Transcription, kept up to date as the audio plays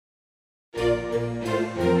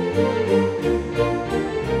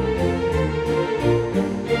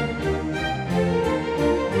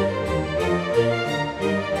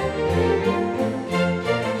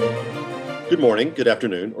morning, good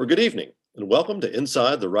afternoon, or good evening, and welcome to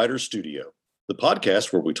Inside the Writer's Studio, the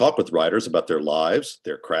podcast where we talk with writers about their lives,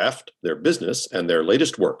 their craft, their business, and their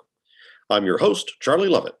latest work. I'm your host, Charlie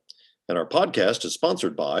Lovett, and our podcast is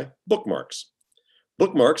sponsored by Bookmarks.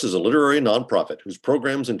 Bookmarks is a literary nonprofit whose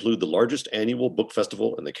programs include the largest annual book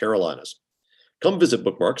festival in the Carolinas. Come visit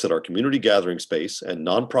Bookmarks at our community gathering space and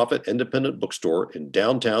nonprofit independent bookstore in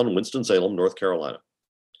downtown Winston-Salem, North Carolina.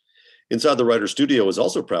 Inside the Writer's Studio is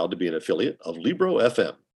also proud to be an affiliate of Libro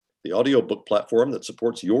FM, the audiobook platform that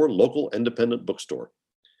supports your local independent bookstore.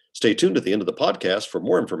 Stay tuned at the end of the podcast for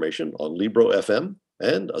more information on Libro FM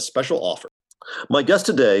and a special offer. My guest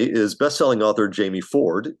today is best-selling author Jamie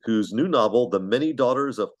Ford, whose new novel, The Many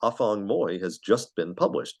Daughters of Afong Moy, has just been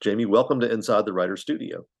published. Jamie, welcome to Inside the Writer's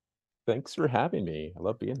Studio. Thanks for having me. I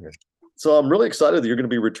love being here. So I'm really excited that you're going to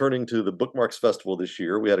be returning to the Bookmarks Festival this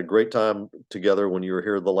year. We had a great time together when you were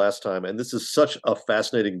here the last time, and this is such a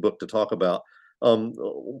fascinating book to talk about.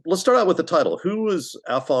 Let's start out with the title. Who is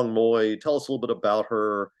Afong Moy? Tell us a little bit about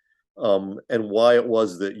her, and why it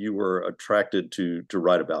was that you were attracted to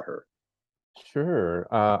write about her. Sure.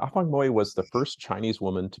 Afong Moy was the first Chinese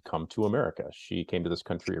woman to come to America. She came to this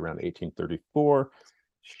country around 1834.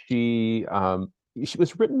 She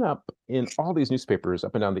was written up in all these newspapers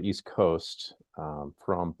up and down the East Coast,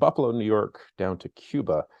 from Buffalo, New York, down to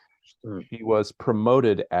Cuba. She was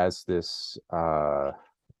promoted as this, the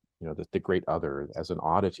great other, as an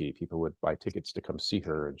oddity. People would buy tickets to come see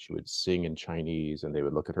her, and she would sing in Chinese, and they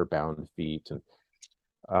would look at her bound feet.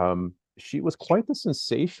 And she was quite the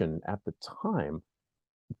sensation at the time,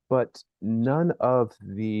 but none of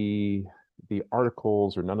the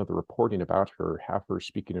articles or none of the reporting about her have her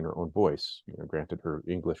speaking in her own voice. Granted, her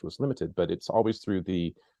English was limited, but it's always through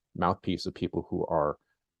the mouthpiece of people who are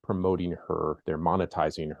promoting her. They're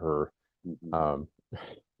monetizing her,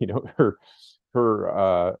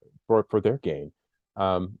 for their gain.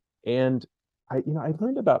 And I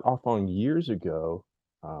learned about Afong years ago,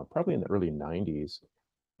 probably in the early '90s.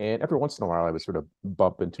 And every once in a while, I would sort of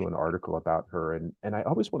bump into an article about her, and I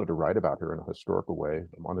always wanted to write about her in a historical way.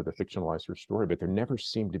 I wanted to fictionalize her story, but there never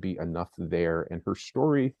seemed to be enough there. And her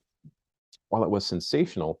story, while it was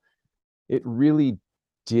sensational, it really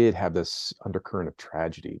did have this undercurrent of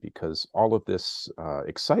tragedy, because all of this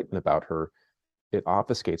excitement about her, it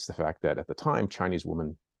obfuscates the fact that at the time, Chinese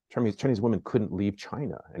women couldn't leave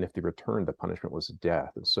China, and if they returned, the punishment was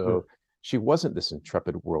death. And so she wasn't this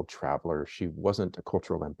intrepid world traveler. She wasn't a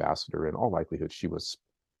cultural ambassador. In all likelihood, she was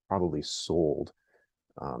probably sold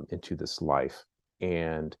into this life,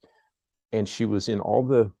 and she was in all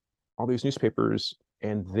these newspapers.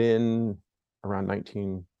 And then around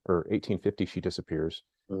 1850, she disappears,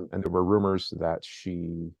 and there were rumors that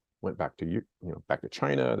she went back to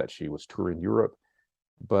China, that she was touring Europe.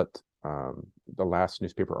 But the last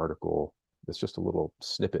newspaper article, that's just a little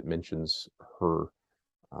snippet, mentions her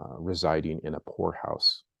residing in a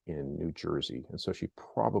poorhouse in New Jersey, and so she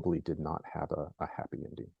probably did not have a happy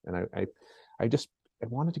ending. And I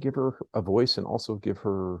wanted to give her a voice, and also give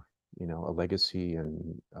her, a legacy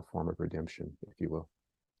and a form of redemption, if you will.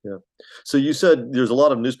 Yeah. So you said there's a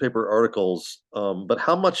lot of newspaper articles, but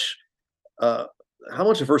how much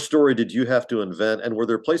of her story did you have to invent? And were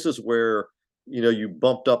there places where you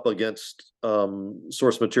bumped up against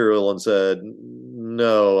source material and said,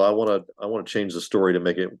 no, I want to change the story to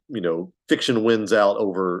make it, fiction wins out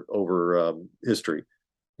over history?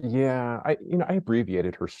 Yeah, I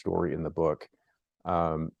abbreviated her story in the book.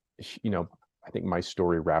 I think my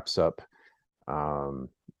story wraps up.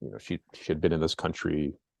 She had been in this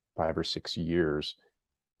country 5 or 6 years.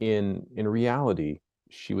 In reality,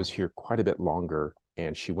 she was here quite a bit longer,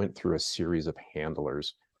 and she went through a series of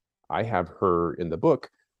handlers. I have her in the book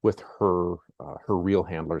with her real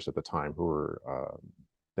handlers at the time, who were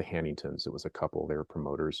the Hanningtons. It was a couple. They were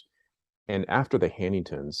promoters. And after the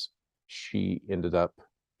Hanningtons, she ended up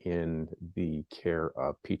in the care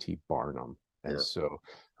of P.T. Barnum. And so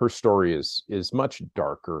her story is much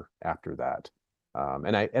darker after that.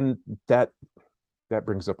 And that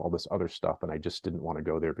brings up all this other stuff. And I just didn't want to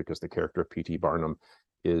go there, because the character of P.T. Barnum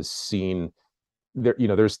is seen there.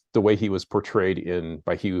 There's the way he was portrayed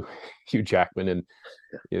by Hugh Jackman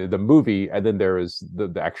in the movie, and then there is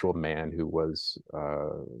the actual man who was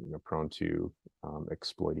prone to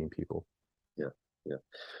exploiting people. Yeah.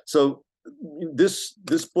 So this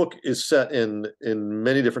book is set in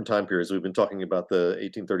many different time periods. We've been talking about the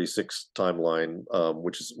 1836 timeline,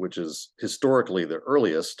 which is historically the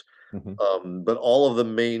earliest. But all of the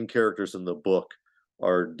main characters in the book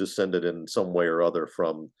are descended in some way or other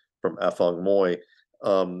from Afong Moy.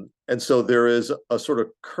 And so there is a sort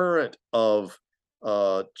of current of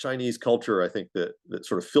Chinese culture, I think that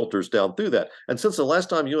sort of filters down through that. And since the last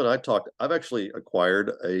time you and I talked, I've actually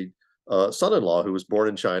acquired a son-in-law who was born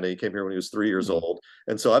in China. He came here when he was 3 years Hmm. old,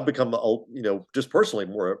 and so I've become, just personally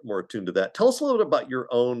more attuned to that. Tell us a little bit about your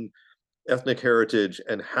own ethnic heritage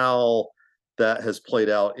and how that has played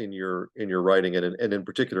out in your writing, and in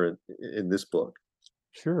particular in this book.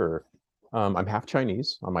 Sure. I'm half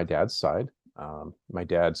Chinese on my dad's side. My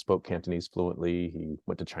dad spoke Cantonese fluently. He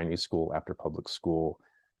went to Chinese school after public school.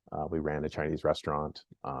 We ran a Chinese restaurant.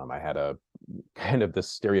 I had a kind of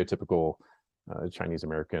this stereotypical Chinese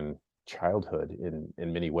American childhood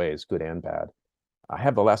in many ways, good and bad. I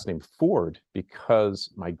have the last name Ford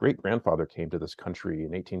because my great grandfather came to this country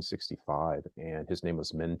in 1865, and his name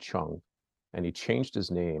was Min Chung, and he changed his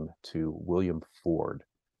name to William Ford.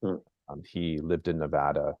 Mm. He lived in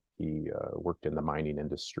Nevada. He worked in the mining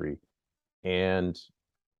industry, and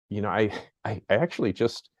I I actually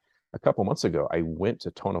just a couple months ago I went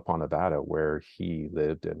to Tonopah, Nevada, where he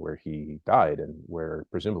lived and where he died, and where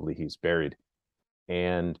presumably he's buried.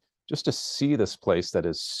 And just to see this place that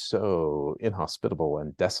is so inhospitable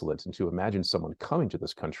and desolate, and to imagine someone coming to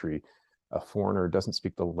this country, a foreigner, doesn't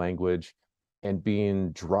speak the language, and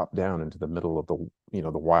being dropped down into the middle of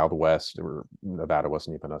the Wild West, or Nevada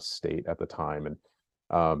wasn't even a state at the time. And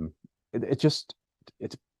um, it just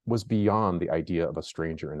it was beyond the idea of a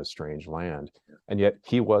stranger in a strange land. And yet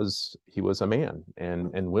he was a man,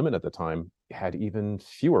 and women at the time had even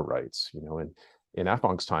fewer rights. And in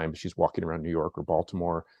Afong's time, she's walking around New York or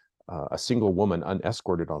Baltimore. A single woman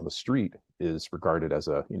unescorted on the street is regarded as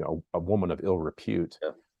a woman of ill repute.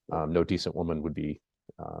 Yeah. No decent woman would be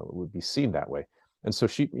seen that way. And so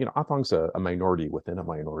Afong's a minority within a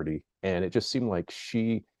minority, and it just seemed like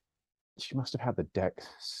she must have had the deck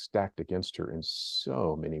stacked against her in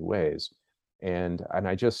so many ways. And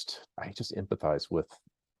I just empathize with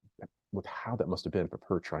how that must have been for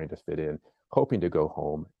her, trying to fit in, hoping to go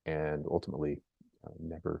home, and ultimately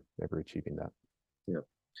never achieving that. Yeah.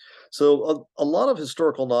 So a lot of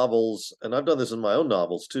historical novels, and I've done this in my own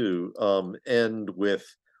novels too, end with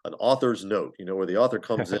an author's note, where the author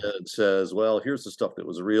comes in and says, well, here's the stuff that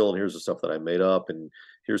was real, and here's the stuff that I made up, and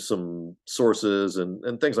here's some sources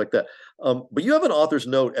and things like that. But you have an author's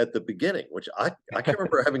note at the beginning, which I can't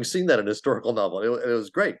remember having seen that in a historical novel. It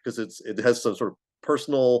was great because it has some sort of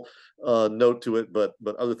personal note to it, but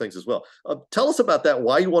other things as well. Tell us about that,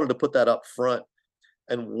 why you wanted to put that up front,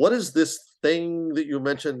 and what is this thing that you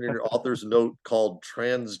mentioned in your author's note called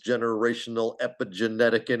transgenerational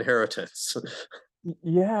epigenetic inheritance?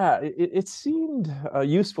 Yeah, it seemed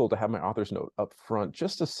useful to have my author's note up front,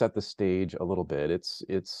 just to set the stage a little bit.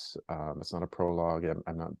 It's not a prologue.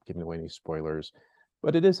 I'm not giving away any spoilers,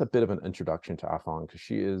 but it is a bit of an introduction to Afong, because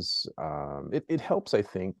she is. It helps, I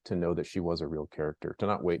think, to know that she was a real character. To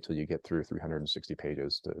not wait till you get through 360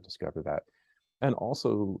 pages to discover that, and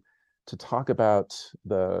also to talk about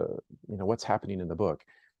what's happening in the book,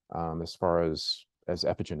 as far as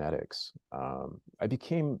epigenetics. I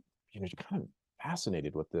became kind of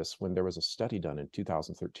fascinated with this when there was a study done in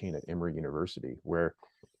 2013 at Emory University, where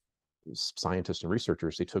scientists and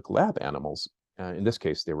researchers, they took lab animals. In this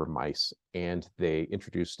case, they were mice, and they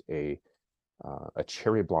introduced a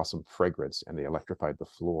cherry blossom fragrance, and they electrified the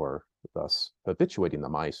floor, thus habituating the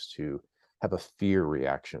mice to have a fear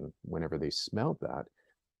reaction whenever they smelled that.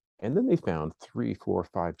 And then they found 3, 4,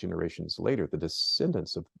 5 generations later, the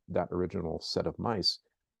descendants of that original set of mice,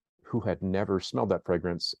 who had never smelled that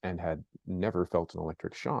fragrance and had never felt an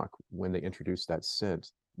electric shock, when they introduced that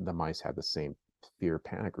scent, the mice had the same fear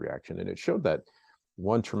panic reaction. And it showed that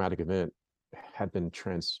one traumatic event had been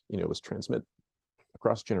was transmitted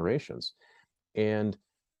across generations. And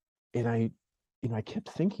I kept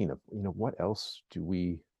thinking of, what else do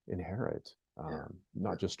we inherit? Yeah.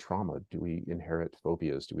 Not just trauma. Do we inherit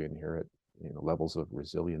phobias? Do we inherit, levels of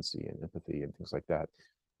resiliency and empathy and things like that?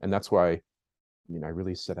 And that's why, I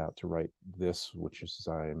really set out to write this, which is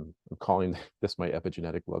I'm calling this my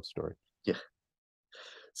epigenetic love story. Yeah.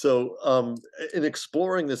 So, in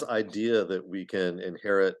exploring this idea that we can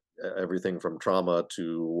inherit everything from trauma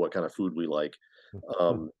to what kind of food we like,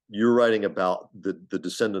 Mhm. you're writing about the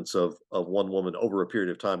descendants of one woman over a period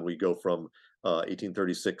of time. We go from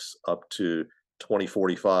 1836 up to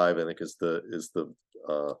 2045. I think is the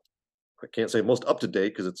I can't say most up to date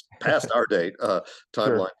because it's past our date Sure.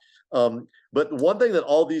 timeline. But one thing that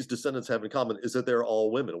all these descendants have in common is that they're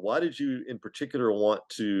all women. Why did you, in particular, want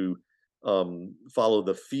to follow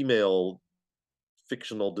the female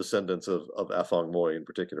fictional descendants of Afong Moy in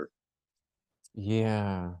particular?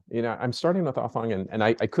 Yeah. I'm starting with Afong, and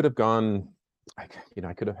I could have gone,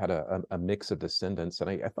 I could have had a mix of descendants. And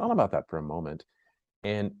I thought about that for a moment.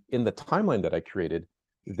 And in the timeline that I created,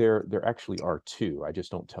 there actually are two. I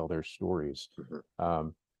just don't tell their stories, Mhm.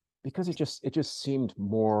 um, because it just seemed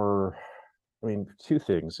more. I mean, two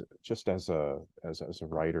things. Just as a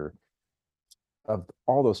writer of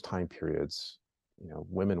all those time periods,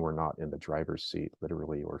 women were not in the driver's seat,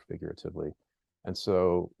 literally or figuratively, and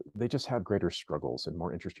so they just have greater struggles and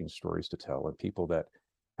more interesting stories to tell. And people that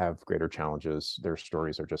have greater challenges, their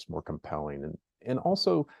stories are just more compelling. And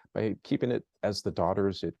also by keeping it as the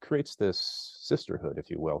daughters, it creates this sisterhood, if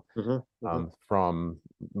you will, Mhm. Mhm. from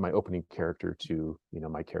my opening character to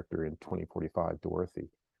my character in 2045, Dorothy.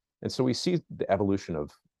 And so we see the evolution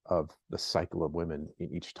of the cycle of women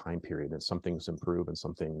in each time period, and some things improve and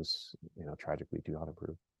some things tragically do not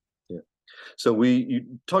improve. Yeah. So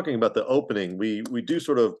talking about the opening, we do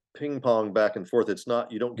sort of ping pong back and forth. It's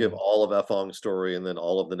not, you don't give Yeah. all of Fong's story and then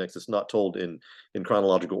all of the next. It's not told in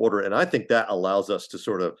chronological order, and I think that allows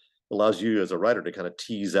you as a writer to kind of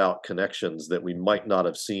tease out connections that we might not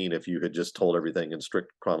have seen if you had just told everything in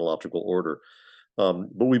strict chronological order.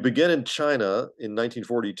 But we begin in China in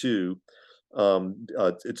 1942.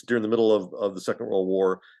 It's during the middle of the Second World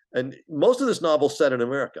War, and most of this novel set in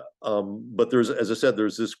America. But there's, as I said,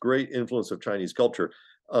 there's this great influence of Chinese culture.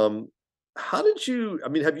 Um, how did you? I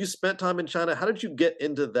mean, have you spent time in China? How did you get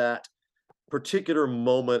into that particular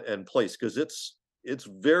moment and place? Because it's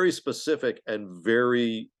very specific and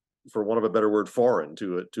very, for want of a better word, foreign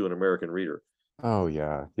to an American reader. Oh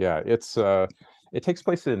yeah, yeah. It takes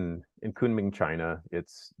place in Kunming, China.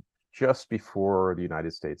 It's just before the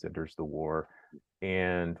United States enters the war,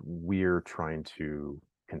 and we're trying to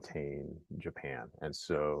contain Japan. And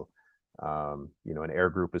so, an air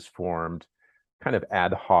group is formed, kind of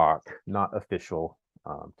ad hoc, not official,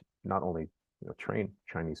 not only train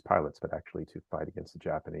Chinese pilots, but actually to fight against the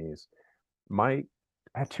Japanese. My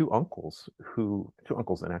I have two uncles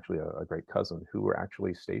and actually a great cousin who were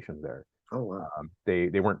actually stationed there. Oh wow. They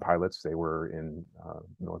weren't pilots; they were in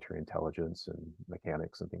military intelligence and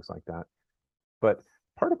mechanics and things like that. But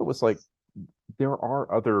part of it was like there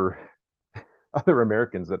are other other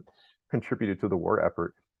Americans that contributed to the war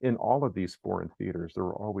effort in all of these foreign theaters. There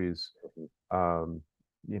were always Mhm.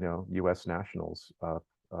 U.S. nationals of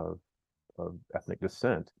ethnic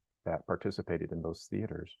descent that participated in those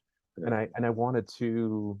theaters, Yeah. and I wanted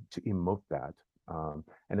to emote that.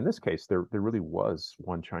 And in this case, there really was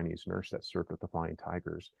one Chinese nurse that served with the Flying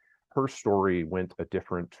Tigers. Her story went a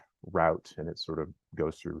different route, and it sort of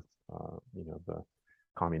goes through the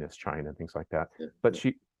communist China and things like that. Yeah. But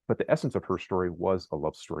Yeah. but the essence of her story was a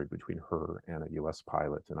love story between her and a U.S.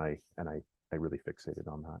 pilot, and I really fixated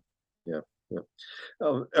on that. Yeah.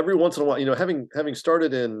 Yeah. Every once in a while, having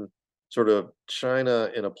started in sort of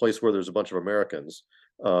China in a place where there's a bunch of Americans,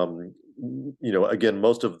 again,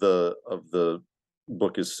 most of the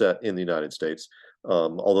book is set in the United States.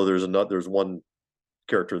 Although there's one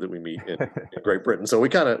character that we meet in Great Britain, so we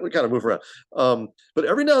kind of move around. But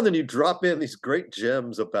every now and then you drop in these great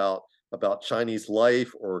gems about Chinese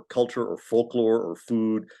life or culture or folklore or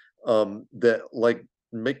food, that like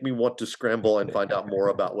make me want to scramble and find out more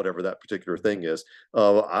about whatever that particular thing is.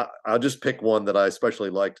 I'll just pick one that I especially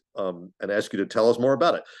liked, and ask you to tell us more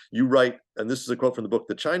about it. You write, and this is a quote from the book: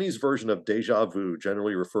 "The Chinese version of déjà vu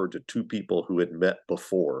generally referred to two people who had met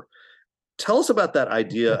before." Tell us about that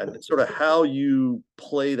idea and sort of how you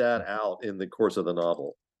play that out in the course of the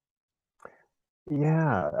novel.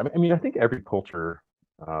 Yeah, I mean, I think every culture,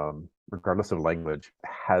 regardless of language,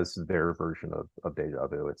 has their version of déjà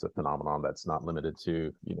vu. It's a phenomenon that's not limited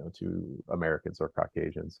to Americans or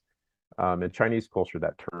Caucasians. In Chinese culture,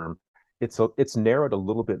 that term it's narrowed a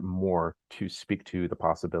little bit more to speak to the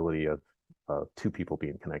possibility of two people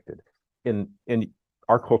being connected. In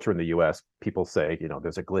our culture in the U.S., people say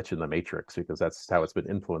there's a glitch in the matrix because that's how it's been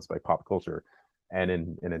influenced by pop culture. And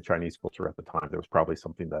in Chinese culture at the time, there was probably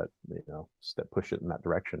something that that pushed it in that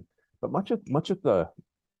direction. But much of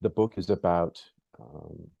the book is about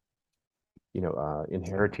um,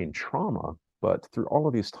 inheriting trauma. But through all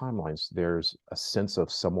of these timelines, there's a sense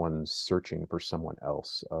of someone searching for someone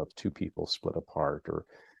else, of two people split apart, or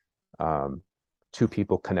um, two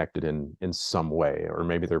people connected in some way, or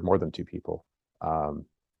maybe they're more than two people. Um,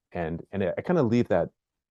 and I kind of leave that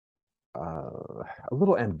a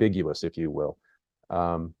little ambiguous, if you will.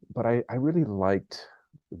 But I really liked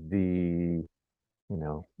the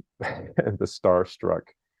the starstruck,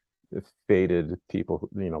 faded people,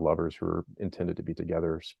 lovers who are intended to be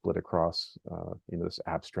together, split across this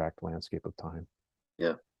abstract landscape of time.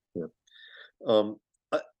 Yeah, yeah. Um,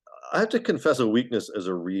 I, I have to confess a weakness as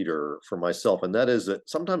a reader for myself, and that is that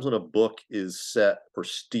sometimes when a book is set or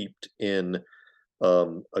steeped in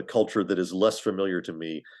a culture that is less familiar to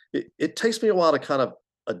me, it takes me a while to kind of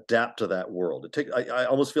adapt to that world. I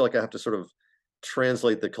almost feel like I have to sort of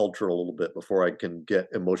translate the culture a little bit before I can get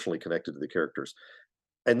emotionally connected to the characters.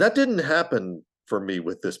 And that didn't happen for me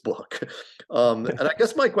with this book. And I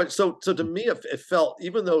guess my question, so to me, it felt,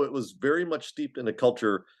 even though it was very much steeped in a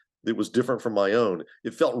culture that was different from my own,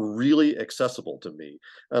 it felt really accessible to me.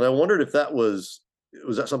 And I wondered if was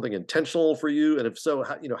that something intentional for you? And if so,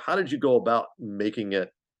 how did you go about making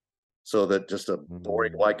it so that just a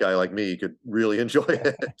boring Mm. white guy like me could really enjoy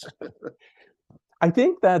it? I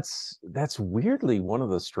think that's weirdly one of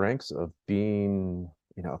the strengths of being,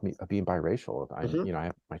 of being biracial. Mhm. I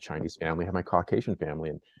have my Chinese family, I have my Caucasian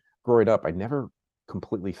family, and growing up, I never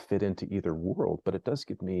completely fit into either world, but it does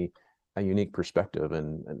give me a unique perspective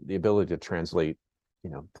and the ability to translate,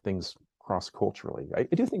 things cross-culturally. I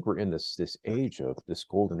do think we're in this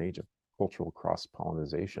golden age of cultural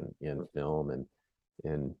cross-pollination in film and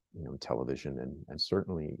in television and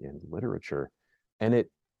certainly in literature. And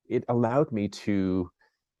it allowed me to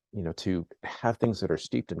have things that are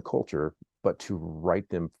steeped in culture, but to write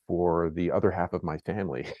them for the other half of my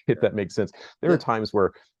family, if that makes sense. There are Yeah. times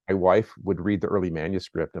where my wife would read the early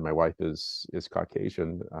manuscript, and my wife is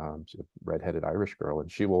Caucasian, she's a redheaded Irish girl,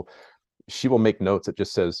 and she will make notes that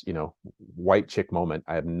just says, white chick moment.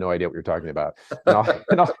 I have no idea what you're talking about. And I'll have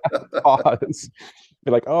to pause.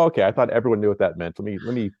 Be like, oh, okay, I thought everyone knew what that meant. Let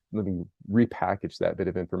me repackage that bit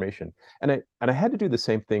of information. And I had to do the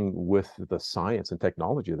same thing with the science and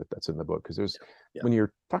technology that's in the book, because there's Yeah. when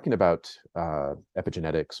you're talking about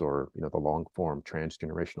epigenetics, or the long form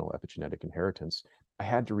transgenerational epigenetic inheritance, I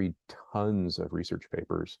had to read tons of research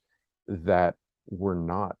papers that were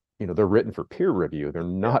not, they're written for peer review. They're Yeah.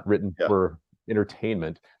 not written Yeah. for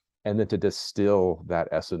entertainment. And then to distill that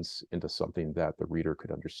essence into something that the reader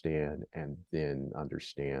could understand, and then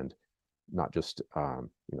understand not just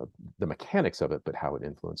the mechanics of it, but how it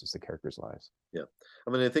influences the characters' lives. Yeah.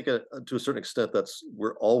 I mean, I think to a certain extent,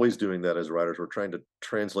 we're always doing that as writers. We're trying to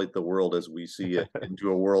translate the world as we see it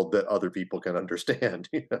into a world that other people can understand.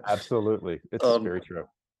 Absolutely, it's um, very true.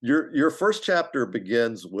 your first chapter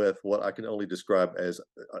begins with what I can only describe as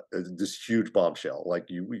this huge bombshell. Like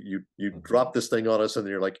you Mhm. drop this thing on us, and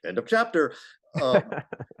then you're like, end of chapter.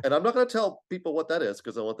 And I'm not going to tell people what that is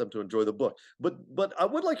because I want them to enjoy the book. But I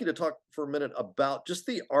would like you to talk for a minute about just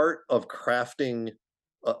the art of crafting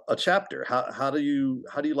a chapter. How do you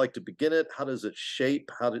like to begin it? How does it shape?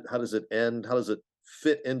 How does it end? How does it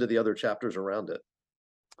fit into the other chapters around it?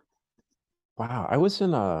 Wow, I was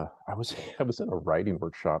in a writing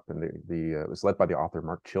workshop, and the it was led by the author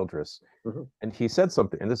Mark Childress, Mhm. and he said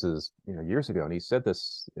something, and this is years ago, and he said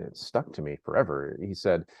this, it stuck to me forever. He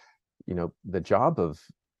said, the job of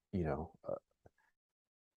you know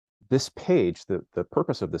this page, the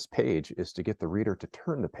purpose of this page is to get the reader to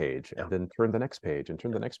turn the page, Yeah. and then turn the next page, and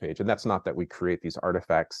turn Yeah. the next page. And that's not that we create these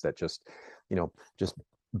artifacts that just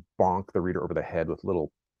bonk the reader over the head with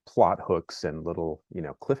little plot hooks and little,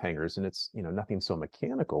 cliffhangers. And it's, nothing so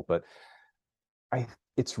mechanical, but I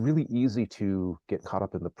it's really easy to get caught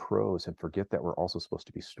up in the prose and forget that we're also supposed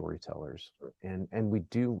to be storytellers. And we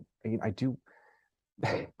do, I do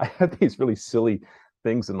I have these really silly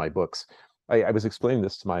things in my books. I was explaining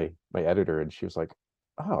this to my editor, and she was like,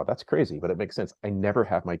 "Oh, that's crazy, but it makes sense." I never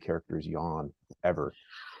have my characters yawn, ever,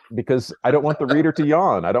 because I don't want the reader to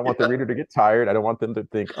yawn. I don't want the Yeah. reader to get tired. I don't want them to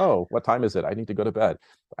think, "Oh, what time is it? I need to go to bed."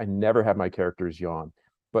 I never have my characters yawn.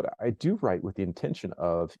 But I do write with the intention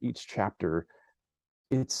of each chapter,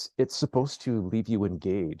 it's supposed to leave you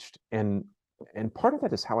engaged, and part of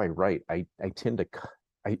that is how I write. I tend to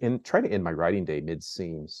try to end my writing day mid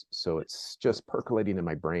scenes, so it's just percolating in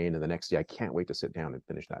my brain, and the next day I can't wait to sit down and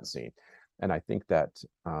finish that scene. And I think that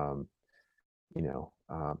you know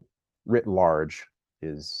writ large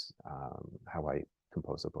is how I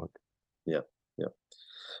compose a book. Yeah. Yeah.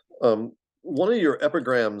 One of your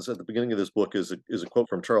epigrams at the beginning of this book is a quote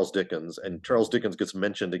from Charles Dickens, and Charles Dickens gets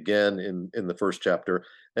mentioned again in the first chapter.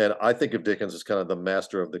 And I think of Dickens as kind of the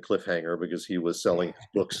master of the cliffhanger because he was selling his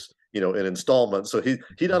books, in installments. So he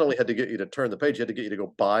not only had to get you to turn the page, he had to get you to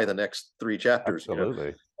go buy the next three chapters.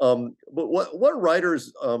 Absolutely. But what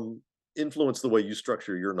writers influence the way you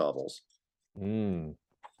structure your novels? Mm,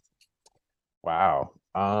 wow.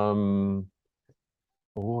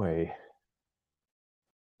 Boy,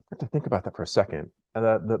 have to think about that for a second.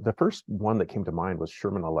 The first one that came to mind was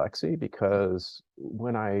Sherman Alexie, because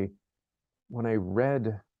when I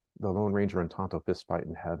read The Lone Ranger and Tonto Fist Fight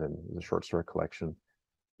in Heaven, the short story collection,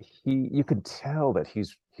 you could tell that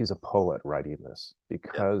he's a poet writing this, Yeah.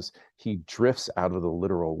 because he drifts out of the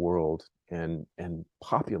literal world and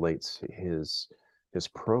populates his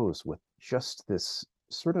prose with just this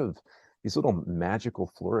sort of these little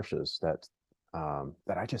magical flourishes that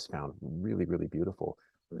I just found really, really beautiful.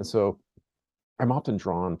 And so I'm often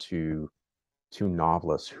drawn to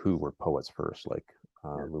novelists who were poets first, like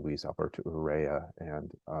Yeah. Luis Alberto Urrea, and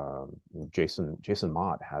Jason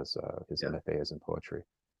Mott has his Yeah. MFA is in poetry.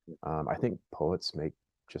 I think poets make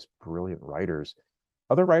just brilliant writers.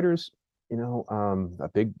 Other writers, a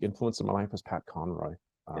big influence in my life was Pat Conroy.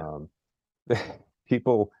 Yeah. Um,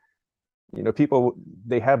 people, people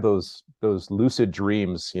they have those lucid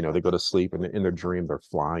dreams. They go to sleep and in their dream they're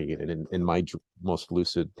flying, and in my most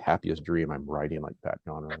lucid, happiest dream, I'm writing like Pat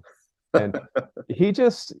Conroy. And he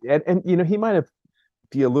just and he might have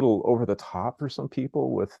be a little over the top for some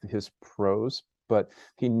people with his prose, but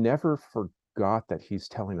he never forgot that he's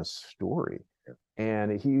telling a story. Yeah.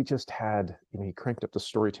 And he just had, he cranked up the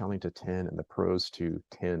storytelling to 10 and the prose to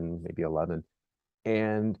 10, maybe 11.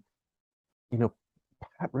 And, you know,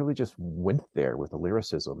 Pat really just went there with the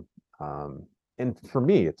lyricism. And for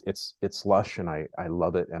me, it's lush, and I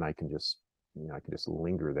love it, and I can just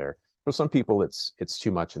linger there. For some people, it's too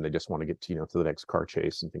much, and they just want to get to the next car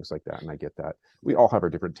chase and things like that. And I get that. We all have our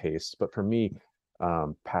different tastes, but for me,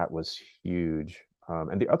 Pat was huge.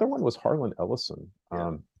 And the other one was Harlan Ellison.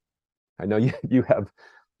 Yeah. I know you have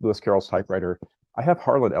Lewis Carroll's typewriter. I have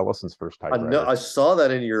Harlan Ellison's first I know. typewriter. I saw that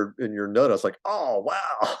in your note. I was like, oh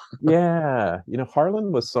wow. Yeah,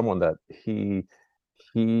 Harlan was someone that he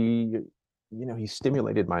he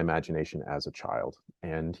stimulated my imagination as a child,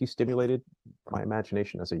 and he stimulated my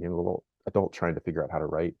imagination as a young adult trying to figure out how to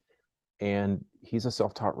write. And he's a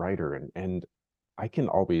self-taught writer, and I can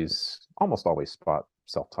almost always spot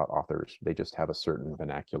self-taught authors. They just have a certain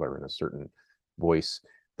vernacular and a certain voice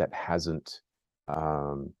that hasn't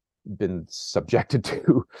been subjected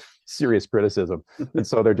to serious criticism, and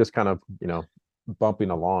so they're just kind of bumping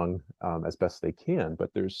along as best they can. But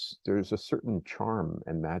there's a certain charm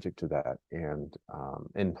and magic to that. And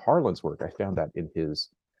in Harlan's work, I found that in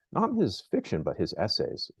not in his fiction, but his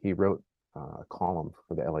essays. He wrote a column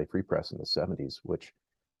for the LA Free Press in the 70s, which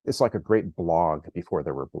is like a great blog before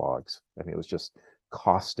there were blogs. I mean, it was just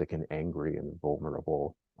caustic and angry and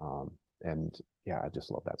vulnerable. And yeah, I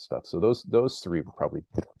just love that stuff. So those three were probably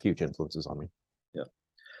huge influences on me. Yeah.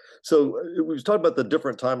 So we've talked about the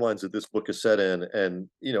different timelines that this book is set in, and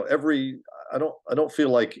I don't feel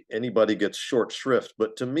like anybody gets short shrift,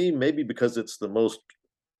 but to me, maybe because it's the most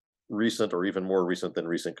recent, or even more recent than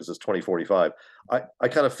recent, because it's 2045, I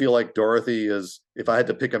kind of feel like Dorothy is, if I had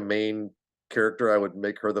to pick a main character, I would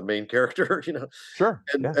make her the main character. Sure.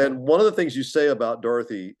 And Yeah. and one of the things you say about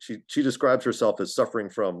Dorothy, she describes herself as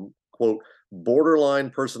suffering from, quote, borderline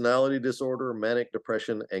personality disorder, manic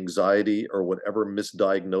depression, anxiety, or whatever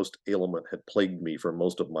misdiagnosed ailment had plagued me for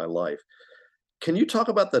most of my life. Can you talk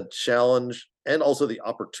about the challenge and also the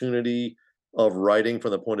opportunity of writing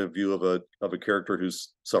from the point of view of a character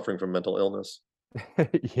who's suffering from mental illness?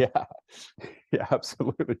 Yeah. Yeah,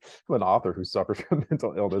 absolutely. I'm an author who suffers from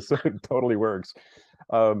mental illness, so it totally works.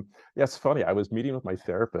 Yeah, it's funny. I was meeting with my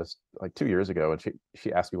therapist like 2 years ago, and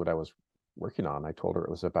she asked me what I was working on. I told her it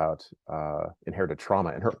was about inherited trauma,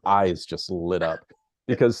 and her eyes just lit up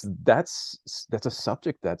because that's a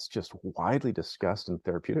subject that's just widely discussed in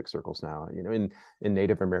therapeutic circles now. In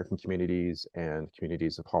Native American communities and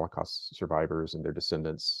communities of Holocaust survivors and their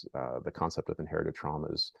descendants, the concept of inherited trauma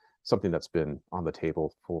is something that's been on the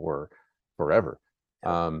table for forever.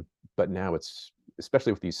 But now it's,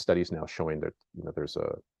 especially with these studies now showing that there's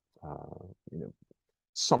a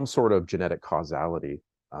some sort of genetic causality.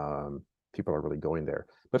 People are really going there.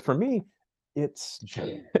 But for me, it's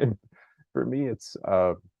for me it's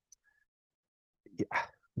yeah,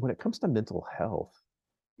 when it comes to mental health,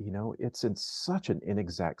 it's in such an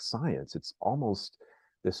inexact science. It's almost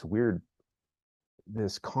this weird,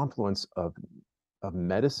 this confluence of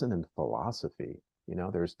medicine and philosophy.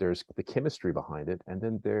 There's the chemistry behind it, and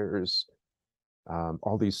then there's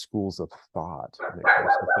all these schools of thought when it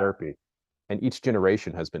comes to therapy. And each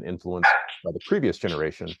generation has been influenced by the previous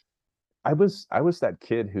generation. I was that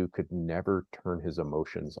kid who could never turn his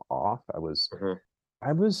emotions off. Mhm.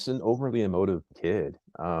 I was an overly emotive kid.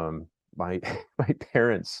 My my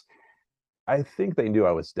parents, I think they knew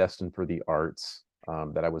I was destined for the arts,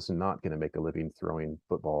 that I was not going to make a living throwing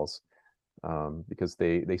footballs, because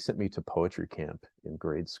they sent me to poetry camp in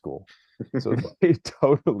grade school. So they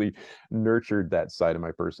totally nurtured that side of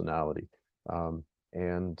my personality.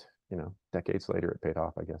 And decades later, it paid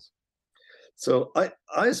off, I guess. So I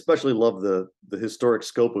especially love the historic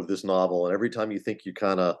scope of this novel, and every time you think you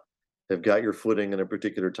kind of have got your footing in a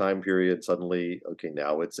particular time period, suddenly, okay,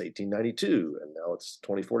 now it's 1892, and now it's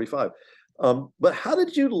 2045. But how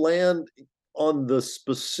did you land on the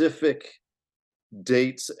specific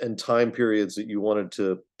dates and time periods that you wanted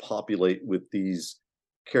to populate with these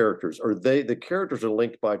characters? Are they the characters are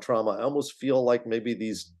linked by trauma? I almost feel like maybe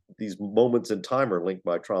these moments in time are linked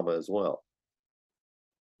by trauma as well.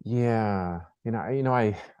 Yeah,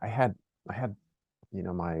 I had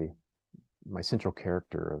my central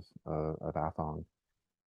character of Athong,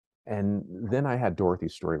 and then I had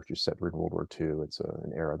Dorothy's story, which is set during World War II. It's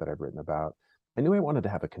an era that I've written about. I knew I wanted to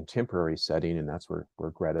have a contemporary setting, and that's where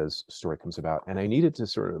Greta's story comes about. And I needed to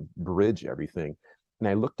sort of bridge everything. And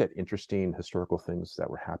I looked at interesting historical things that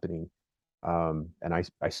were happening. And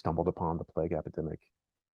I stumbled upon the plague epidemic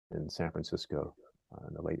in San Francisco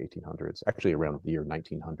in the late 1800s, actually around the year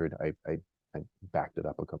 1900. I backed it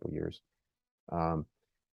up a couple years. Um,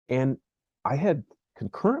 and I had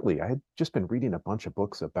just been reading a bunch of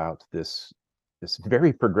books about this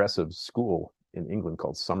very progressive school in England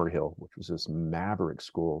called Summerhill, which was this maverick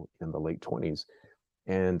school in the late 20s.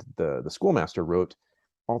 And the schoolmaster wrote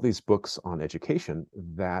all these books on education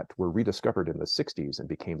that were rediscovered in the 60s and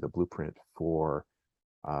became the blueprint for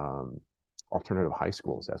um, alternative high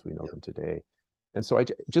schools as we know them today. And so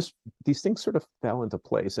just these things sort of fell into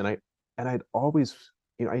place. And I'd always,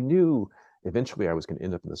 I knew eventually I was going to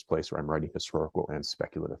end up in this place where I'm writing historical and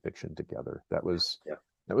speculative fiction together. Yeah.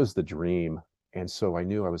 That was the dream. And so I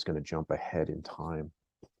knew I was going to jump ahead in time.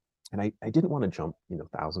 And I didn't want to jump,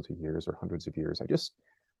 thousands of years or hundreds of years.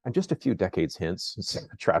 I'm just a few decades hence.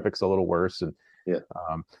 Traffic's a little worse, and Yeah.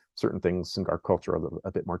 certain things in our culture are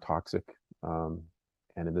a bit more toxic. And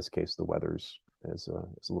in this case, the weather's is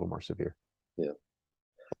a little more severe. Yeah.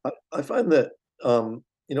 I find that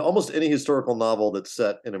almost any historical novel that's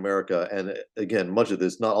set in America, and again, much of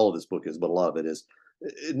this, not all of this book is, but a lot of it is,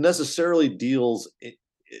 it necessarily deals,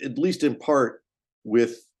 at least in part,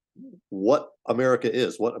 with what America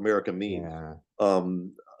is, what America means. Yeah.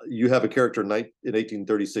 You have a character in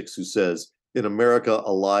 1836 who says, "In America,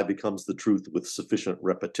 a lie becomes the truth with sufficient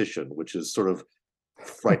repetition," which is sort of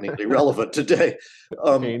frighteningly relevant today.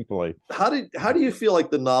 Painfully. How do you feel like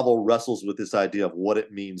the novel wrestles with this idea of what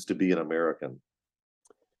it means to be an American?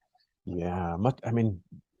 Yeah, much. I mean,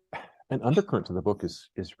 an undercurrent to the book is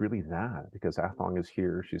really that because Athong is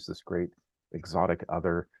here. She's this great exotic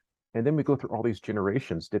other, and then we go through all these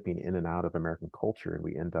generations dipping in and out of American culture, and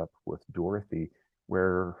we end up with Dorothy,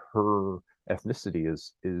 where her ethnicity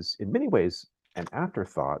is in many ways an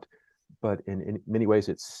afterthought, but in many ways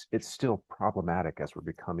it's still problematic as we're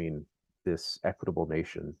becoming this equitable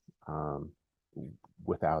nation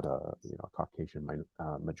without a Caucasian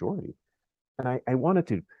majority. And I wanted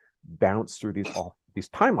to bounce through these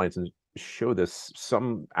timelines and show this.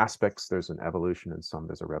 Some aspects there's an evolution, and some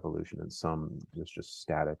there's a revolution, and some there's just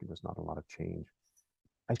static and there's not a lot of change.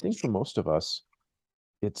 I think for most of us,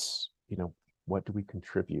 it's what do we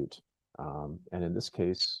contribute? And in this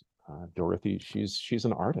case, Dorothy, she's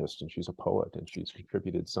an artist and she's a poet and she's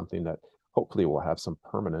contributed something that hopefully will have some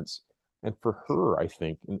permanence. And for her, I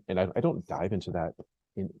think, and I don't dive into that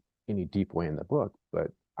in any deep way in the book,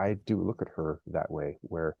 but I do look at her that way,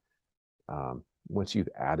 where once you've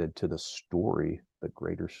added to the story, the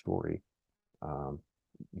greater story, um,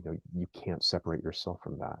 you can't separate yourself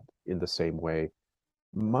from that. In the same way,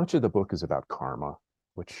 much of the book is about karma,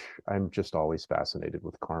 which I'm just always fascinated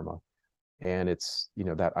with karma. And it's,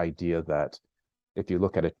 that idea that if you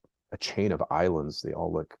look at a chain of islands, they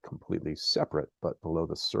all look completely separate, but below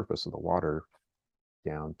the surface of the water,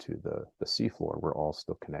 down to the seafloor, we're all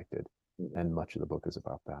still connected. And much of the book is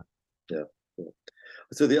about that. Yeah. Yeah.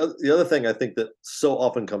 So the other thing I think that so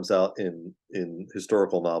often comes out in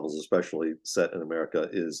historical novels, especially set in America,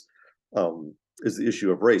 is the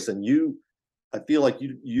issue of race. And I feel like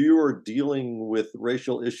you are dealing with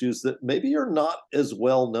racial issues that maybe are not as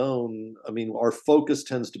well known. I mean, our focus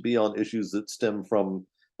tends to be on issues that stem from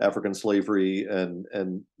African slavery, and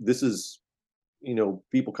this is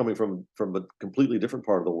people coming from a completely different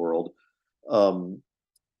part of the world.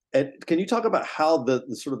 And can you talk about how the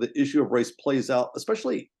sort of the issue of race plays out,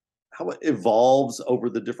 especially how it evolves over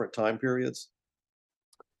the different time periods?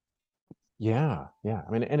 Yeah, yeah.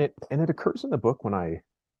 I mean, and it occurs in the book I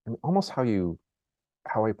mean, almost how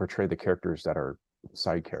I portray the characters that are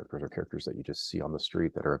side characters or characters that you just see on the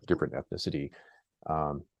street that are of different ethnicity.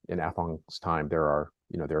 In Athong's time, there are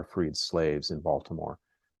freed slaves in Baltimore,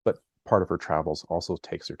 but part of her travels also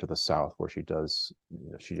takes her to the South, where she does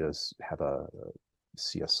have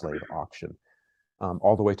see a slave auction,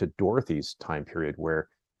 all the way to Dorothy's time period, where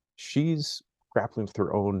she's grappling with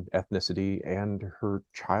her own ethnicity and her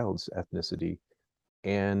child's ethnicity,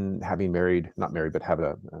 and having not married, but have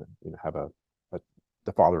a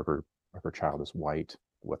the father of her child is white,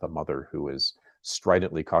 with a mother who is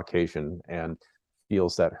stridently Caucasian and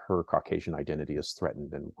feels that her Caucasian identity is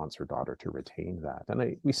threatened and wants her daughter to retain that.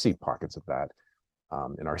 And we see pockets of that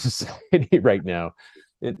in our society right now.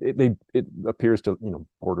 It appears to,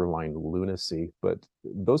 borderline lunacy, but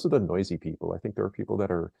those are the noisy people. I think there are people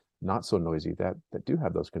that are not so noisy that do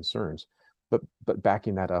have those concerns, but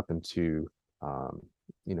backing that up into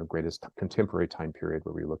greatest contemporary time period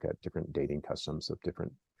where we look at different dating customs of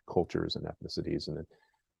different cultures and ethnicities, and then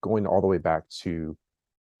going all the way back to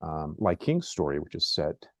Lai King's story, which is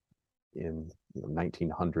set in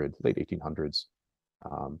 1900, late 1800s,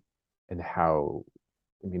 and how,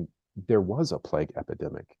 there was a plague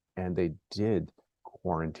epidemic, and they did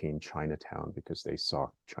quarantine Chinatown because they saw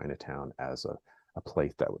Chinatown as a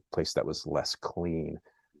place that was less clean,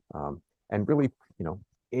 and really,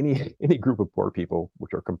 any group of poor people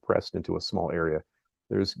which are compressed into a small area,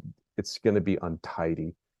 it's going to be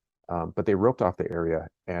untidy. But they roped off the area,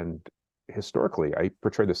 and historically, I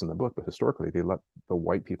portray this in the book, but historically, they let the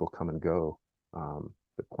white people come and go.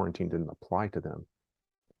 The quarantine didn't apply to them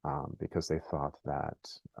because they thought that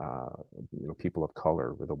people of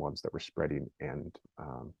color were the ones that were spreading and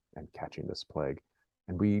catching this plague.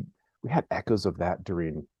 And we had echoes of that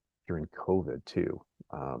during COVID too,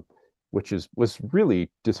 which was really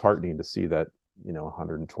disheartening to see that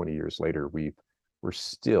 120 years later we're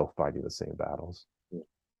still fighting the same battles.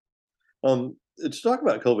 To talk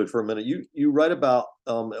about COVID for a minute, you write about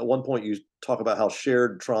at one point you talk about how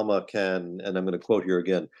shared trauma can, and I'm going to quote here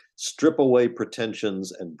again, strip away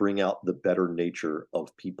pretensions and bring out the better nature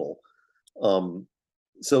of people.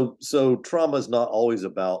 So trauma is not always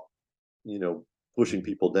about pushing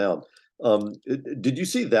people down. Did you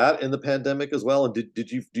see that in the pandemic as well? And do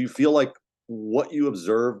you feel like what you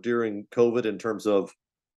observed during COVID in terms of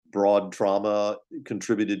broad trauma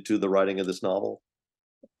contributed to the writing of this novel?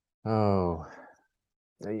 Oh,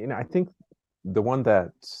 I think the one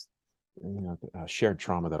that shared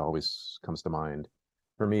trauma that always comes to mind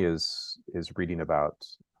for me is reading about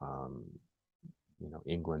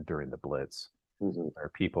England during the Blitz,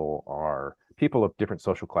 where people of different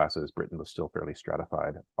social classes. Britain was still fairly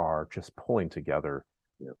stratified, are just pulling together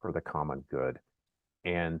for the common good.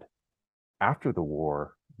 And after the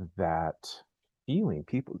war, that feeling,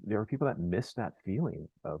 there are people that miss that feeling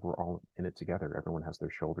of we're all in it together. Everyone has their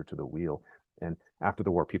shoulder to the wheel. And after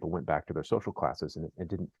the war, people went back to their social classes and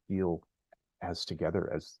didn't feel as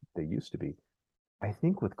together as they used to be. I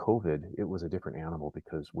think with COVID, it was a different animal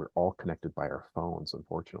because we're all connected by our phones,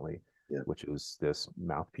 unfortunately, which was this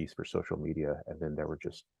mouthpiece for social media. And then there were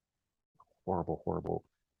just horrible, horrible,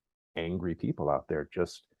 angry people out there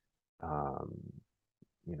just,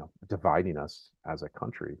 dividing us as a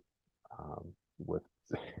country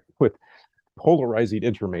with polarizing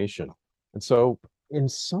information. And so in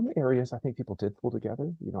some areas, I think people did pull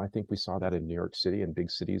together. I think we saw that in New York City and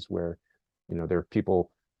big cities where, there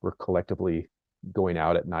people were collectively going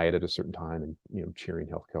out at night at a certain time and, cheering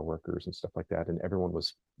healthcare workers and stuff like that. And everyone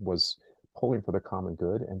was pulling for the common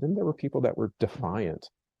good. And then there were people that were defiant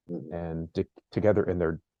and together in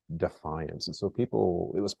their defiance. And so it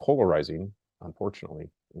was polarizing, unfortunately,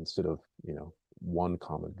 instead of, one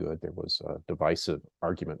common good. There was a divisive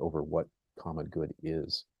argument over what common good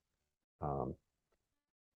is.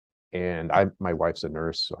 And my wife's a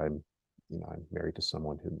nurse, so I'm married to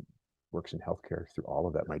someone who works in healthcare through all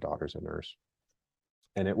of that. My daughter's a nurse.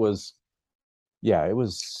 And it was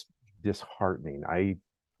disheartening. I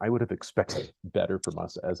would have expected better from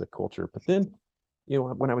us as a culture. But then,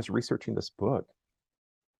 when I was researching this book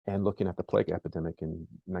and looking at the plague epidemic in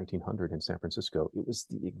 1900 in San Francisco, it was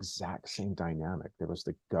the exact same dynamic. There was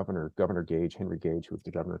the Governor Gage, Henry Gage, who was the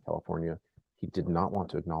governor of California. He did not want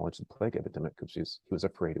to acknowledge the plague epidemic because he was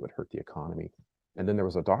afraid it would hurt the economy. And then there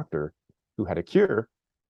was a doctor who had a cure.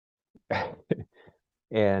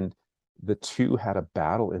 And the two had a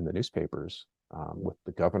battle in the newspapers with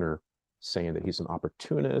the governor saying that he's an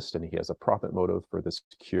opportunist and he has a profit motive for this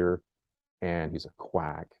cure and he's a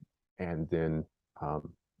quack. And then,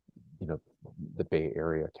 the Bay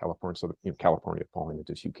Area, California, so California falling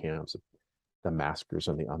into two camps, the maskers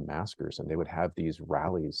and the unmaskers. And they would have these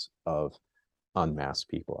rallies of unmasked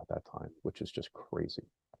people at that time, which is just crazy.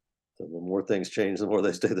 So the more things change, the more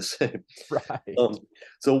they stay the same. Right.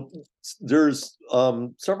 So there's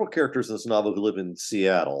several characters in this novel who live in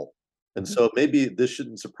Seattle. And so maybe this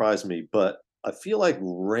shouldn't surprise me, but I feel like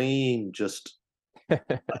rain just,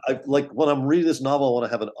 I like when I'm reading this novel, I want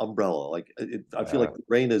to have an umbrella. I feel like the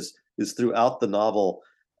rain is throughout the novel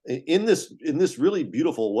in this really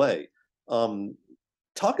beautiful way.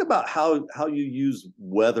 Talk about how you use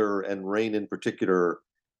weather and rain in particular,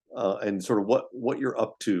 and sort of what you're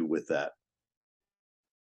up to with that.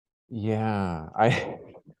 Yeah, I,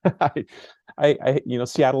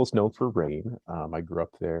 Seattle is known for rain. I grew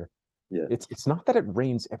up there. Yeah. It's not that it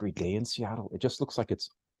rains every day in Seattle. It just looks like it's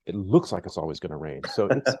always going to rain. So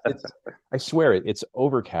it's I swear it's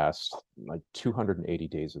overcast like 280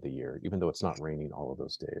 days of the year, even though it's not raining all of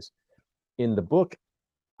those days. In the book,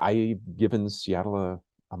 I've given Seattle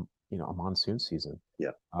a monsoon season.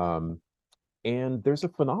 Yeah. Um, and there's a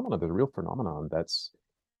real phenomenon that's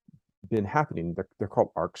been happening. They're called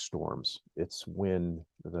arc storms. It's when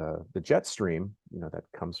the jet stream, that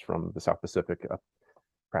comes from the South Pacific up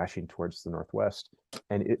crashing towards the northwest,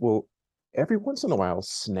 and it will every once in a while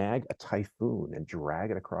snag a typhoon and drag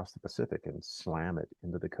it across the Pacific and slam it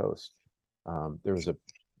into the coast. There was a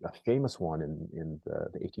famous one in the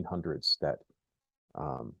 1800s that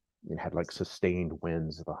it had like sustained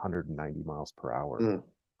winds of 190 miles per hour.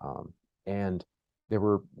 Mm. And there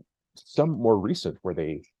were some more recent where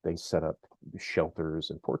they set up shelters,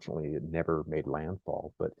 and fortunately it never made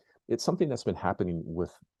landfall, but it's something that's been happening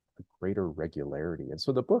with a greater regularity. And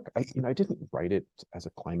so the book, I didn't write it as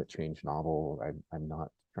a climate change novel. I'm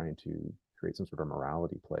not trying to create some sort of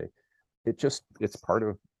morality play. It's part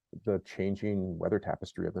of the changing weather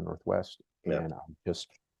tapestry of the Northwest, Yeah. and I just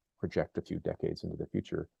project a few decades into the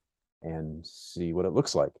future and see what it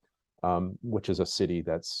looks like, which is a city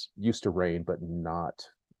that's used to rain but not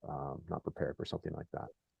prepared for something like that.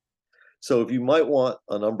 So if you might want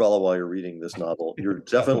an umbrella while you're reading this novel, you're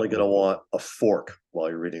definitely going to want a fork while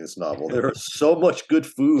you're reading this novel. There is so much good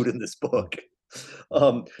food in this book.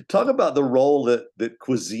 Talk about the role that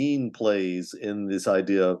cuisine plays in this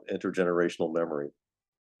idea of intergenerational memory.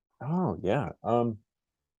 Oh yeah,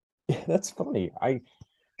 that's funny. I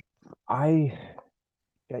I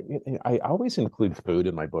always include food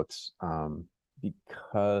in my books,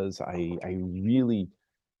 because I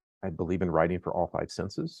believe in writing for all five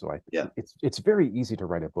senses. So Yeah. it's very easy to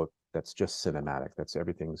write a book that's just cinematic. That's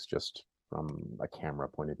everything's just from a camera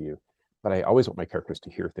point of view. But I always want my characters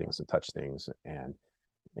to hear things and touch things and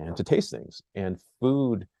to taste things. And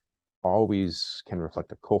food always can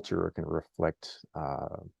reflect a culture, can reflect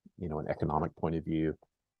an economic point of view.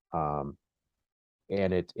 Um,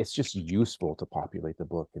 and it's just useful to populate the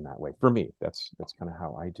book in that way. For me, that's kind of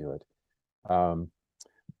how I do it. Um,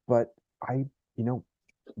 but I, you know,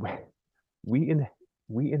 we in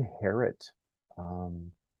we inherit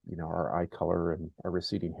our eye color and our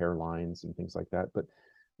receding hairlines and things like that, but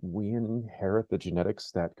we inherit the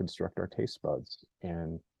genetics that construct our taste buds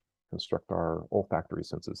and construct our olfactory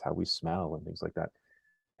senses, how we smell and things like that.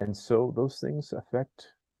 And so those things affect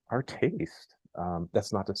our taste.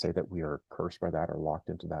 That's not to say that we are cursed by that or locked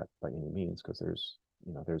into that by any means, because there's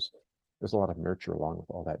a lot of nurture along with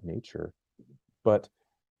all that nature. But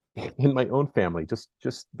in my own family, just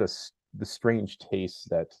the strange taste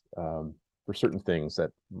that for certain things that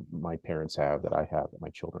my parents have, that I have, that my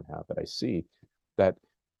children have, that I see, that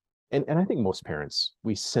and I think most parents,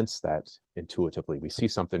 we sense that intuitively. We see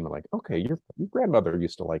something, we're like, okay, your grandmother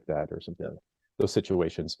used to like that or something. Yeah. Those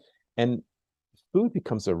situations, and food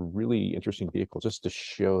becomes a really interesting vehicle just to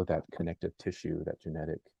show that connective tissue, that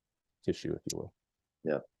genetic tissue, if you will.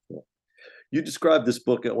 Yeah. Yeah. You described this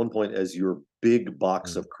book at one point as your big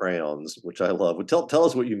box Mm. of crayons, which I love. Tell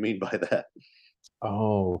us what you mean by that.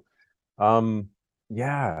 Oh, um,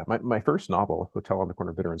 yeah. My first novel, Hotel on the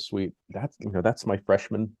Corner, Bitter and Sweet. That's my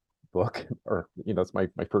freshman book, or it's my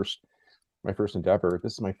first endeavor.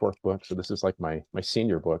 This is my fourth book, so this is like my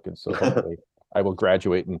senior book, and so hopefully I will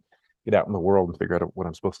graduate and get out in the world and figure out what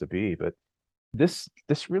I'm supposed to be. But this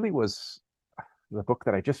really was the book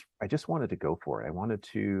that I just wanted to go for.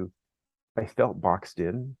 I felt boxed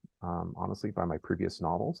in, honestly, by my previous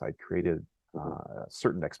novels. I'd created a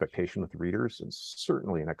certain expectation with readers, and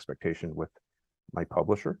certainly an expectation with my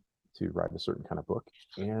publisher to write a certain kind of book.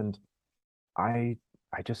 And I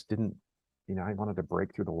I just didn't, I wanted to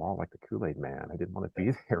break through the wall like the Kool-Aid man. I didn't want to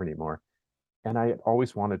be there anymore. And I had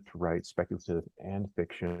always wanted to write speculative and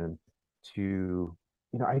fiction to,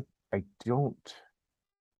 you know, I I don't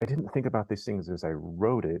I didn't think about these things as I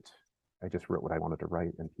wrote it. I just wrote what I wanted to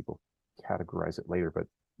write, and people categorize it later, but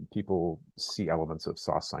people see elements of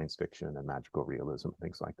soft science fiction and magical realism,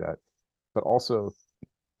 things like that. But also,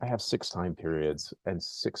 I have six time periods and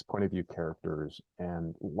six point of view characters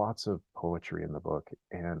and lots of poetry in the book,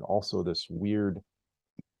 and also this weird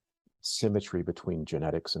symmetry between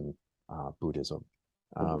genetics and Buddhism.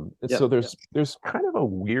 And Yeah. so there's kind of a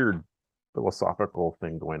weird philosophical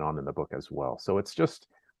thing going on in the book as well. So it's just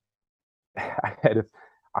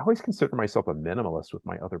I always consider myself a minimalist with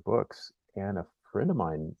my other books, and a friend of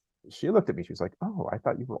mine, she looked at me, she was like, "Oh, I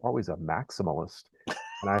thought you were always a maximalist."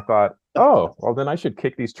 And I thought, "Oh, well then I should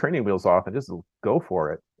kick these training wheels off and just go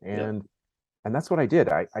for it." Yeah. And that's what I did.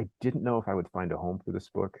 I didn't know if I would find a home for this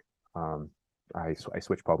book. Um, I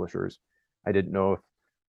switched publishers. I didn't know if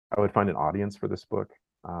I would find an audience for this book.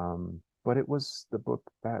 But it was the book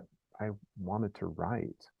that I wanted to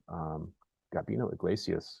write. Gabino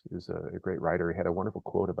Iglesias is a great writer. He had a wonderful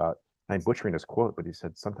quote about, I'm butchering his quote, but he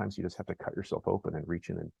said, sometimes you just have to cut yourself open and reach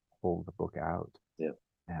in and pull the book out. Yeah.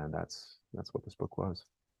 And that's what this book was.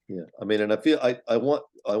 Yeah. I mean, and I feel I want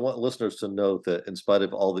listeners to know that in spite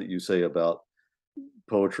of all that you say about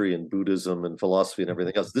poetry and Buddhism and philosophy and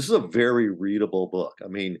everything else, this is a very readable book. I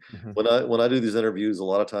mean, Mhm. when I do these interviews, a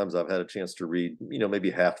lot of times I've had a chance to read,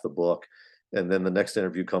 maybe half the book, and then the next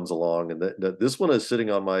interview comes along, and this one is sitting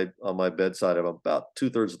on my bedside. I'm about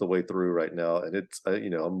 2/3 of the way through right now, and it's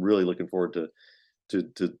I'm really looking forward to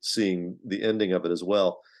seeing the ending of it as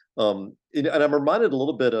well. And I'm reminded a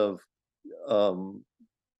little bit um,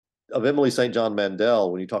 of Emily St. John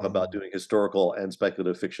Mandel when you talk about Mm. doing historical and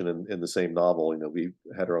speculative fiction in the same novel. We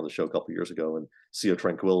had her on the show a couple of years ago, and Sea of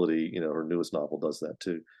Tranquility, her newest novel, does that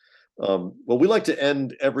too. Well, we like to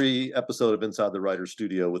end every episode of Inside the Writer's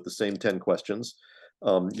Studio with the same 10 questions.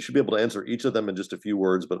 You should be able to answer each of them in just a few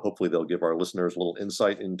words, but hopefully they'll give our listeners a little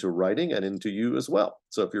insight into writing and into you as well.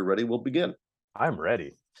 So if you're ready, we'll begin. I'm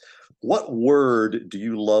ready. What word do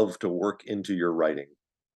you love to work into your writing?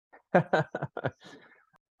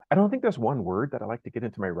 I don't think there's one word that I like to get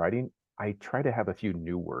into my writing. I try to have a few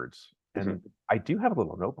new words, Mhm. and I do have a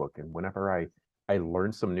little notebook. And whenever I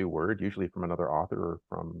learn some new word, usually from another author or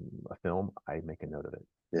from a film, I make a note of it.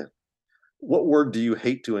 Yeah. What word do you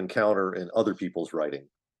hate to encounter in other people's writing?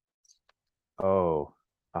 Oh,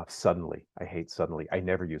 suddenly. I hate suddenly. I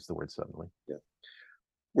never use the word suddenly. Yeah.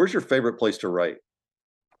 Where's your favorite place to write?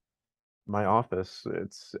 My office,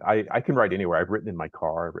 I can write anywhere. I've written in my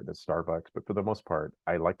car, I've written at Starbucks, but for the most part,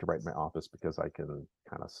 I like to write in my office because I can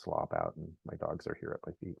kind of slop out and my dogs are here at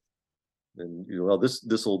my feet. And well,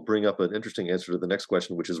 this will bring up an interesting answer to the next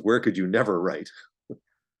question, which is where could you never write?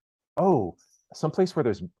 Oh, someplace where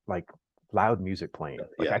there's like loud music playing.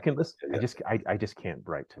 Like Yeah, I can listen. yeah. I just can't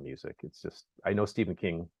write to music. It's just I know Stephen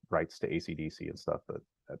King writes to AC/DC and stuff, but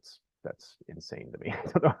that's insane to me. I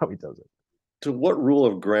don't know how he does it. To what rule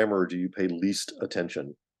of grammar do you pay least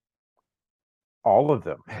attention? All of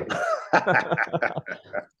them.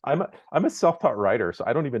 I'm a self-taught writer, so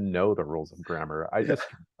I don't even know the rules of grammar. Yeah,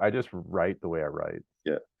 I just write the way I write.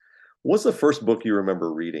 yeah. What's the first book you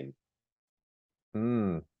remember reading?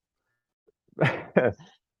 Mm.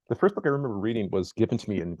 The first book I remember reading was given to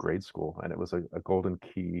me in grade school, and it was a Golden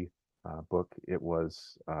Key book. It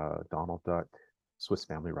was Donald Duck, Swiss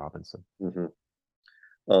Family Robinson. Hmm.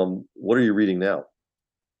 What are you reading now?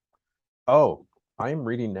 Oh, I'm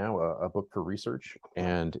reading now a book for research,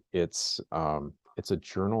 and it's a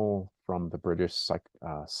journal from the British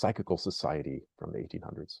Psychical Society from the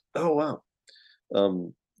 1800s. Oh, wow.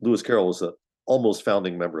 Lewis Carroll was a almost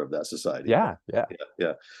founding member of that society. Yeah, yeah. Yeah,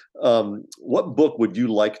 yeah. What book would you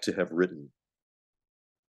like to have written?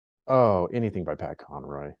 Oh, anything by Pat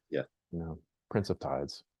Conroy. Yeah. You know, Prince of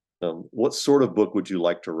Tides. What sort of book would you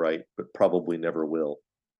like to write, but probably never will?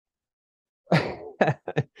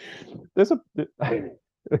 There's a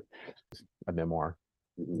memoir.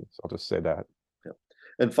 Mhm. So I'll just say that. Yeah.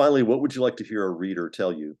 And finally, what would you like to hear a reader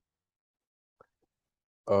tell you?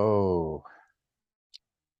 Oh,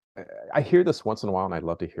 I, I hear this once in a while, and I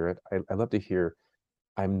love to hear it. I love to hear.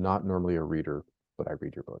 I'm not normally a reader, but I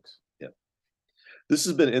read your books. Yeah. This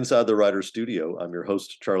has been Inside the Writer's Studio. I'm your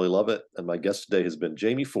host, Charlie Lovett, and my guest today has been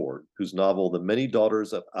Jamie Ford, whose novel, The Many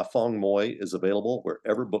Daughters of Afong Moy, is available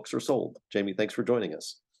wherever books are sold. Jamie, thanks for joining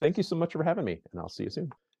us. Thank you so much for having me, and I'll see you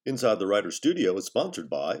soon. Inside the Writer's Studio is sponsored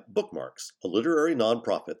by Bookmarks, a literary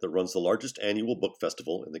nonprofit that runs the largest annual book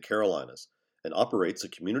festival in the Carolinas and operates a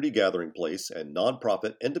community gathering place and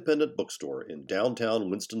nonprofit independent bookstore in downtown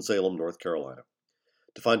Winston-Salem, North Carolina.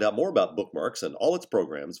 To find out more about Bookmarks and all its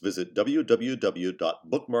programs, visit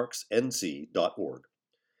www.bookmarksnc.org.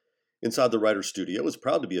 Inside the Writer's Studio is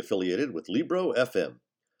proud to be affiliated with Libro FM.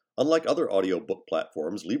 Unlike other audiobook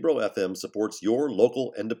platforms, Libro FM supports your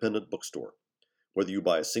local independent bookstore. Whether you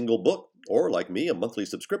buy a single book or, like me, a monthly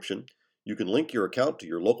subscription, you can link your account to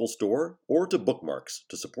your local store or to Bookmarks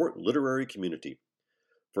to support literary community.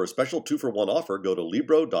 For a special 2-for-1 offer, go to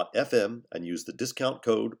Libro.fm and use the discount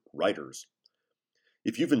code WRITERS.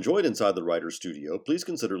 If you've enjoyed Inside the Writer's Studio, please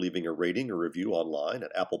consider leaving a rating or review online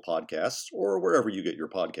at Apple Podcasts or wherever you get your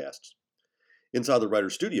podcasts. Inside the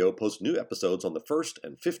Writer's Studio posts new episodes on the 1st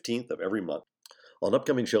and 15th of every month. On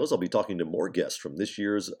upcoming shows, I'll be talking to more guests from this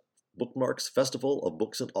year's Bookmarks Festival of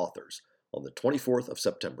Books and Authors on the 24th of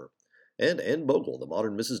September. And Anne Bogle, the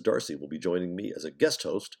modern Mrs. Darcy, will be joining me as a guest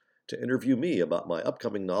host to interview me about my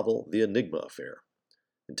upcoming novel, The Enigma Affair.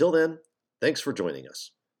 Until then, thanks for joining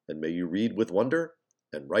us, and may you read with wonder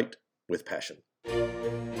and write with passion.